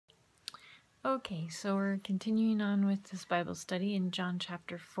Okay, so we're continuing on with this Bible study in John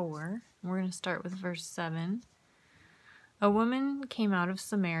chapter 4. We're going to start with verse 7. A woman came out of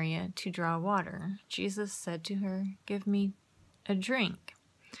Samaria to draw water. Jesus said to her, "Give me a drink,"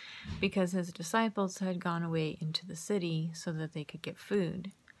 because his disciples had gone away into the city so that they could get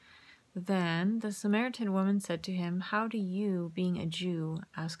food. Then the Samaritan woman said to him, "How do you, being a Jew,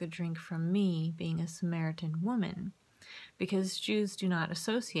 ask a drink from me, being a Samaritan woman?" Because Jews do not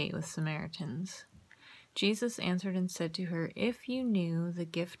associate with Samaritans. Jesus answered and said to her, "If you knew the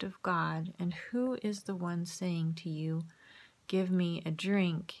gift of God, and who is the one saying to you, 'Give me a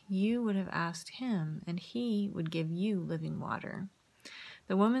drink,' you would have asked him, and he would give you living water."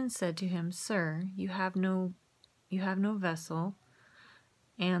 The woman said to him, "Sir, you have no vessel,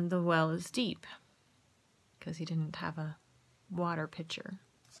 and the well is deep," because he didn't have a water pitcher.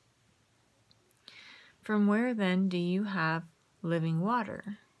 "From where then do you have living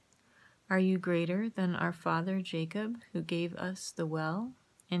water? Are you greater than our father Jacob, who gave us the well,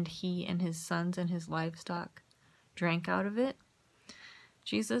 and he and his sons and his livestock drank out of it?"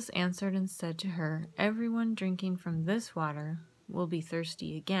 Jesus answered and said to her, "Everyone drinking from this water will be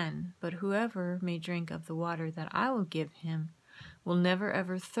thirsty again, but whoever may drink of the water that I will give him will never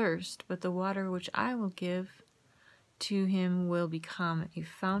ever thirst, but the water which I will give to him will become a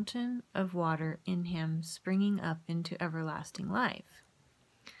fountain of water in him, springing up into everlasting life."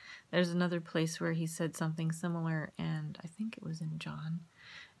 There's another place where he said something similar, and I think it was in John.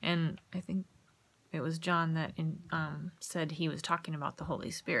 And I think it was John that said he was talking about the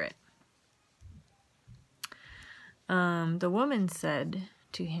Holy Spirit. The woman said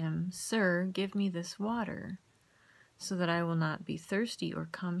to him, "Sir, give me this water, so that I will not be thirsty or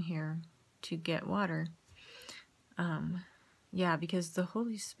come here to get water." Yeah, because the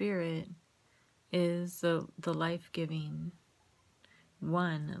Holy Spirit is the life-giving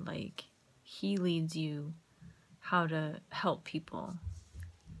one. Like, he leads you how to help people,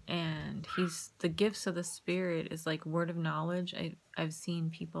 and the gifts of the Spirit is like word of knowledge. I've seen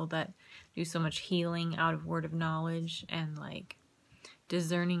people that do so much healing out of word of knowledge, and like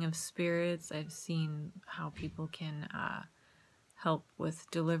discerning of spirits. I've seen how people can help with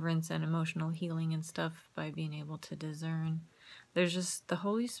deliverance and emotional healing and stuff by being able to discern. There's just, the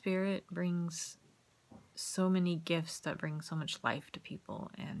Holy Spirit brings so many gifts that bring so much life to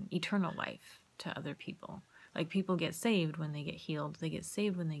people and eternal life to other people. Like, people get saved when they get healed. They get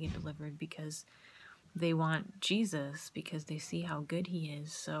saved when they get delivered because they want Jesus, because they see how good he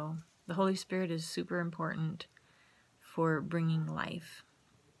is. So the Holy Spirit is super important for bringing life.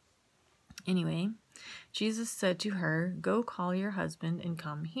 Anyway, Jesus said to her, "Go call your husband and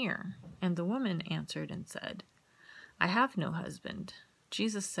come here." And the woman answered and said, "I have no husband."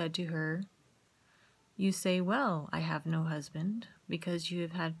 Jesus said to her, "You say well, 'I have no husband,' because you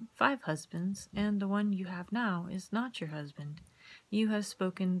have had 5 husbands, and the one you have now is not your husband. You have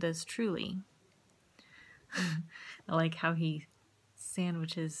spoken this truly." I like how he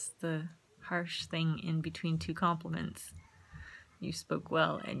sandwiches the harsh thing in between 2 compliments. You spoke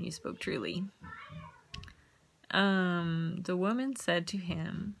well, and you spoke truly. The woman said to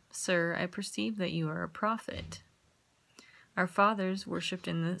him, "Sir, I perceive that you are a prophet. Our fathers worshipped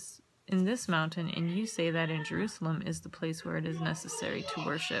in this mountain, and you say that in Jerusalem is the place where it is necessary to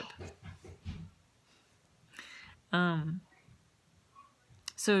worship."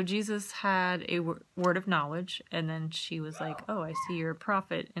 So Jesus had a word of knowledge, and then she was like, "Oh, I see you're a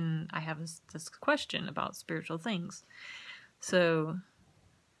prophet, and I have this question about spiritual things." So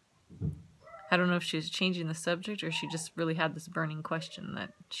I don't know if she was changing the subject, or she just really had this burning question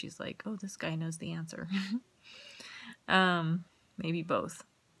that she's like, "Oh, this guy knows the answer." Maybe both.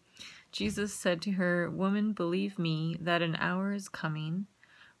 Jesus said to her, "Woman, believe me that an hour is coming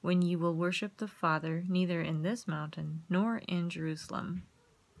when you will worship the Father neither in this mountain nor in Jerusalem."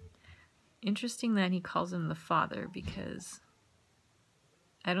 Interesting that he calls him the Father, because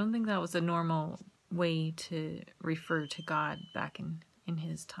I don't think that was a normal way to refer to God back in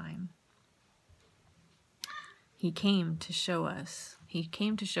his time. He came to show us. He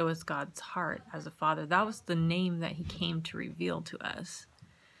came to show us God's heart as a father. That was the name that he came to reveal to us,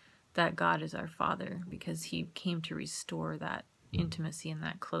 that God is our Father, because he came to restore that intimacy and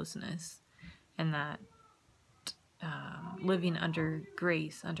that closeness, and that living under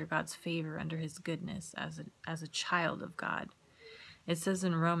grace, under God's favor, under his goodness as a child of God. It says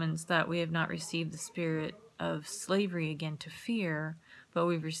in Romans that we have not received the spirit of slavery again to fear, but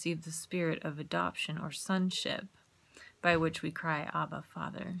we've received the spirit of adoption or sonship, by which we cry, "Abba,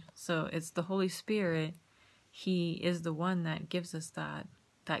 Father." So it's the Holy Spirit. He is the one that gives us that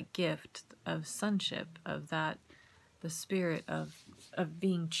gift of sonship, of that, the spirit of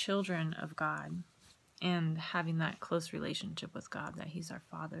being children of God and having that close relationship with God, that he's our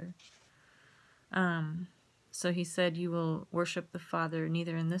Father. So he said, you will worship the Father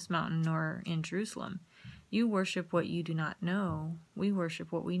neither in this mountain nor in Jerusalem. You worship what you do not know. We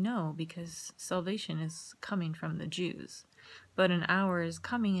worship what we know, because salvation is coming from the Jews. But an hour is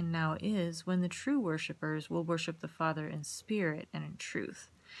coming, and now is, when the true worshipers will worship the Father in spirit and in truth,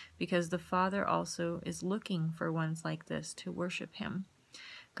 because the Father also is looking for ones like this to worship him.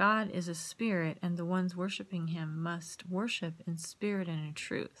 God is a spirit, and the ones worshiping him must worship in spirit and in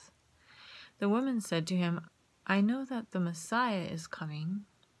truth. The woman said to him, I know that the Messiah is coming,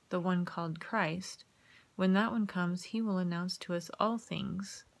 the one called Christ. When that one comes, he will announce to us all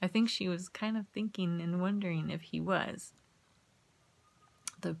things. I think she was kind of thinking and wondering if he was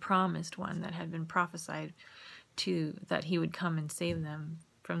the promised one that had been prophesied to, that he would come and save them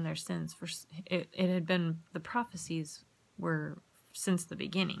from their sins. For it had been, the prophecies were since the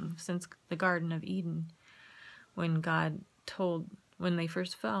beginning, since the Garden of Eden, when they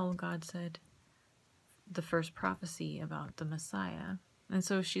first fell, God said the first prophecy about the Messiah. And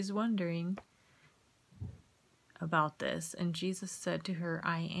so she's wondering about this, and Jesus said to her,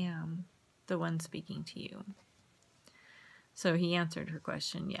 I am the one speaking to you. So he answered her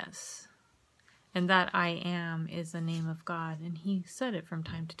question, yes. And that I am is the name of God, and he said it from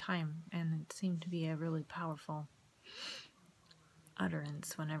time to time, and it seemed to be a really powerful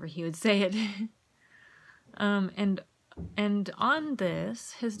utterance whenever he would say it. And on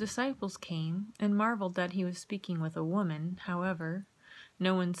this, his disciples came and marveled that he was speaking with a woman. However,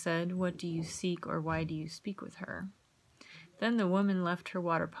 no one said, what do you seek, or why do you speak with her? Then the woman left her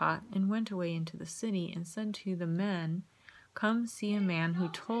water pot and went away into the city and said to the men, come see a man who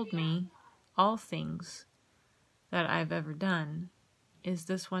told me all things that I've ever done. Is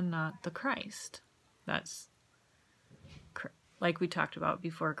this one not the Christ? That's, like we talked about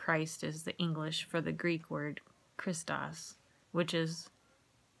before, Christ is the English for the Greek word Christos, which is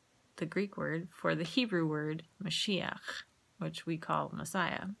the Greek word for the Hebrew word Mashiach, which we call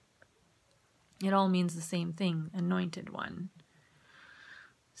Messiah. It all means the same thing, anointed one.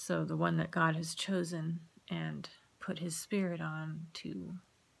 So the one that God has chosen and put his spirit on to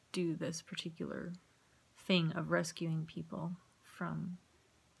do this particular thing of rescuing people from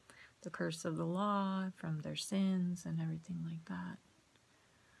the curse of the law, from their sins and everything like that.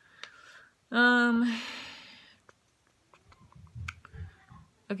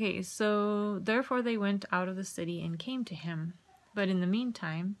 Okay, so therefore they went out of the city and came to him. But in the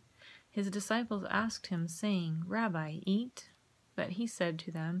meantime, his disciples asked him, saying, Rabbi, eat. But he said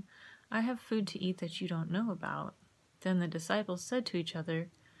to them, I have food to eat that you don't know about. Then the disciples said to each other,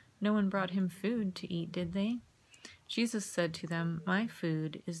 no one brought him food to eat, did they? Jesus said to them, my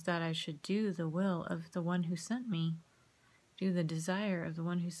food is that I should do the will of the one who sent me, do the desire of the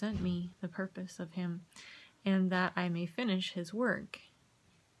one who sent me, the purpose of him, and that I may finish his work.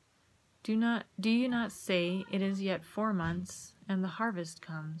 Do you not say, it is yet 4 months, and the harvest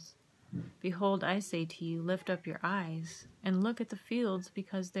comes? Behold, I say to you, lift up your eyes, and look at the fields,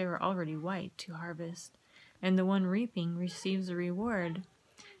 because they are already white to harvest, and the one reaping receives a reward,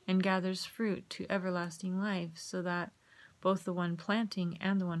 and gathers fruit to everlasting life, so that both the one planting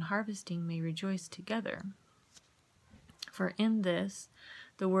and the one harvesting may rejoice together. For in this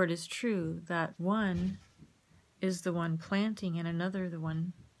the word is true, that one is the one planting and another the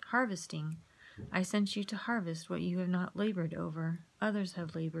one harvesting. I sent you to harvest what you have not labored over. Others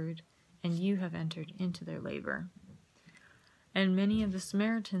have labored, and you have entered into their labor. And many of the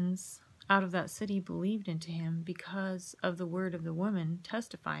Samaritans out of that city believed into him because of the word of the woman,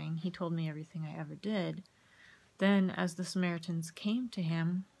 testifying, he told me everything I ever did. Then, as the Samaritans came to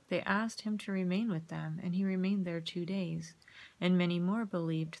him, they asked him to remain with them, and he remained there 2 days. And many more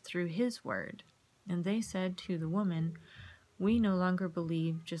believed through his word. And they said to the woman, we no longer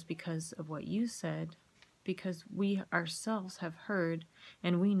believe just because of what you said, because we ourselves have heard,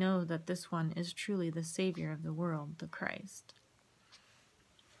 and we know that this one is truly the Savior of the world, the Christ.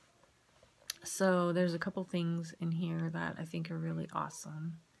 So there's a couple things in here that I think are really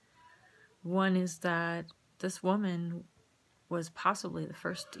awesome. One is that this woman was possibly the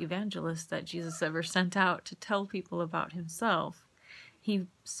first evangelist that Jesus ever sent out to tell people about himself. He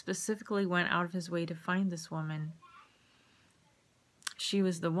specifically went out of his way to find this woman. She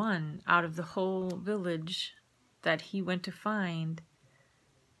was the one out of the whole village that he went to find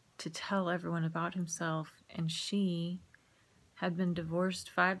to tell everyone about himself, and she had been divorced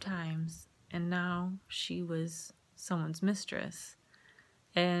 5 times, and now she was someone's mistress,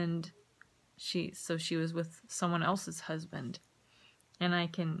 and she was with someone else's husband. And I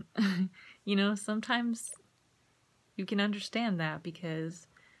can, sometimes you can understand that, because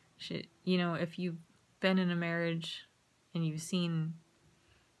you know, if you've been in a marriage and you've seen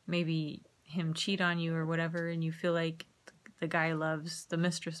maybe him cheat on you or whatever, and you feel like the guy loves the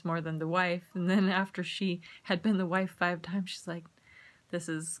mistress more than the wife, and then after she had been the wife 5 times, she's like, this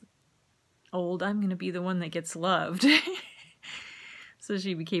is old, I'm gonna be the one that gets loved. So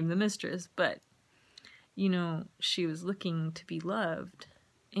she became the mistress, but you know, she was looking to be loved.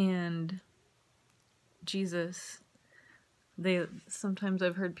 And Jesus, sometimes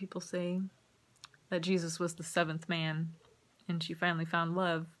I've heard people say that Jesus was the 7th man and she finally found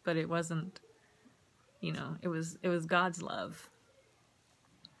love, but it wasn't, you know, it was God's love.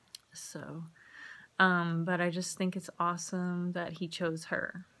 So, but I just think it's awesome that he chose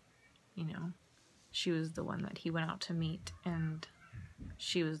her. You know, she was the one that he went out to meet, and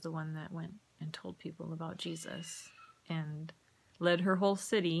she was the one that went and told people about Jesus and led her whole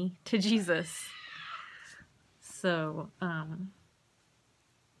city to Jesus. So,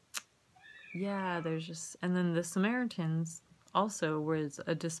 yeah, there's just, and then the Samaritans also was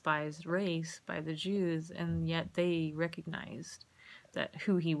a despised race by the Jews, and yet they recognized that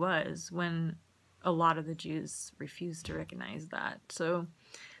who he was, when a lot of the Jews refused to recognize that. So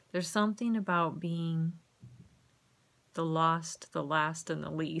there's something about being the lost, the last, and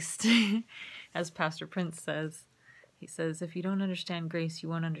the least. As Pastor Prince says, he says, if you don't understand grace, you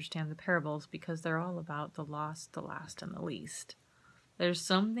won't understand the parables, because they're all about the lost, the last, and the least. There's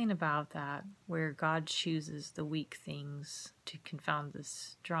something about that where God chooses the weak things to confound the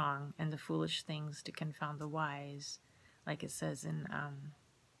strong, and the foolish things to confound the wise, like it says in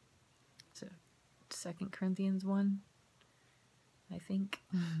 2 Corinthians 1, I think.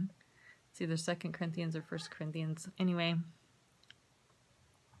 It's either 2 Corinthians or 1 Corinthians. Anyway,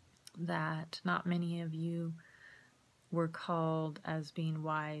 that not many of you were called as being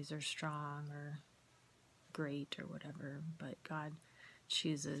wise or strong or great or whatever, but God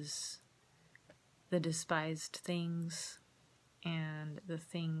chooses the despised things and the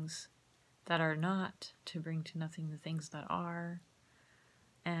things that are not, to bring to nothing the things that are.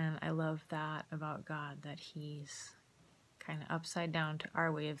 And I love that about God, that he's kind of upside down to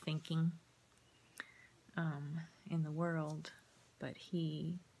our way of thinking in the world, but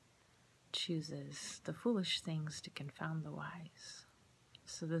he chooses the foolish things to confound the wise.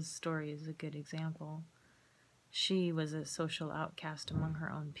 So this story is a good example. She was a social outcast among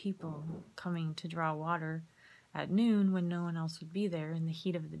her own people, coming to draw water at noon when no one else would be there in the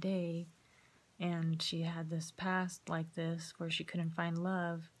heat of the day, and she had this past like this where she couldn't find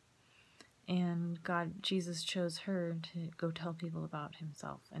love, and Jesus chose her to go tell people about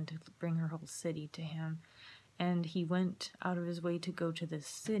himself and to bring her whole city to him. And he went out of his way to go to this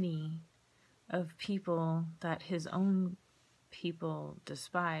city of people that his own people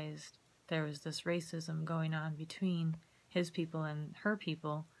despised. There was this racism going on between his people and her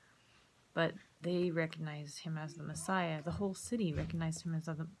people, but they recognized him as the Messiah. The whole city recognized him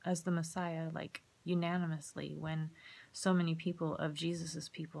as the Messiah, like unanimously, when so many people of Jesus's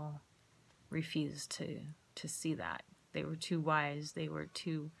people refused to see that. They were too wise, they were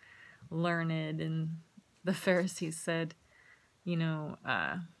too learned, and the Pharisees said, you know,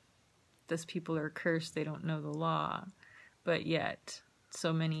 this people are cursed, they don't know the law. But yet,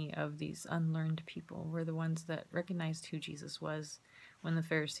 so many of these unlearned people were the ones that recognized who Jesus was, when the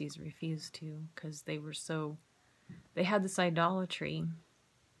Pharisees refused to, because they had this idolatry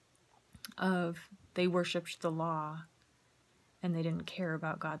of, they worshipped the law, and they didn't care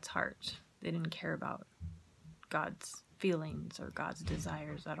about God's heart. They didn't care about God's feelings or God's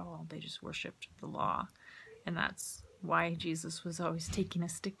desires at all. They just worshipped the law. And that's why Jesus was always taking a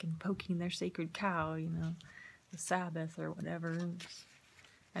stick and poking their sacred cow, you know, the Sabbath or whatever.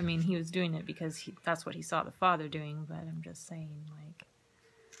 I mean, he was doing it because that's what he saw the Father doing, but I'm just saying, like,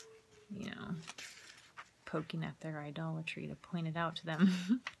 you know, poking at their idolatry to point it out to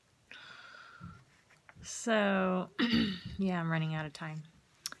them. So, yeah, I'm running out of time.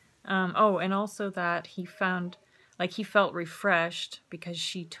 Oh, and also that he found, like, he felt refreshed because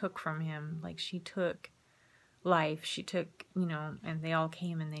she took from him, like, she took life, she took, you know, and they all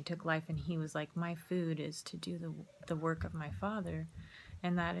came and they took life, and he was like, my food is to do the work of my Father,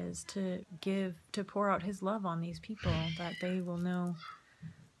 and that is to pour out his love on these people, that they will know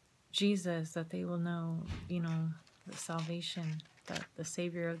Jesus, that they will know, you know, the salvation, that the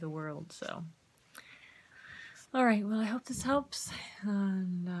Savior of the world. So, all right, well, I hope this helps,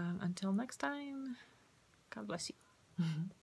 and until next time, God bless you.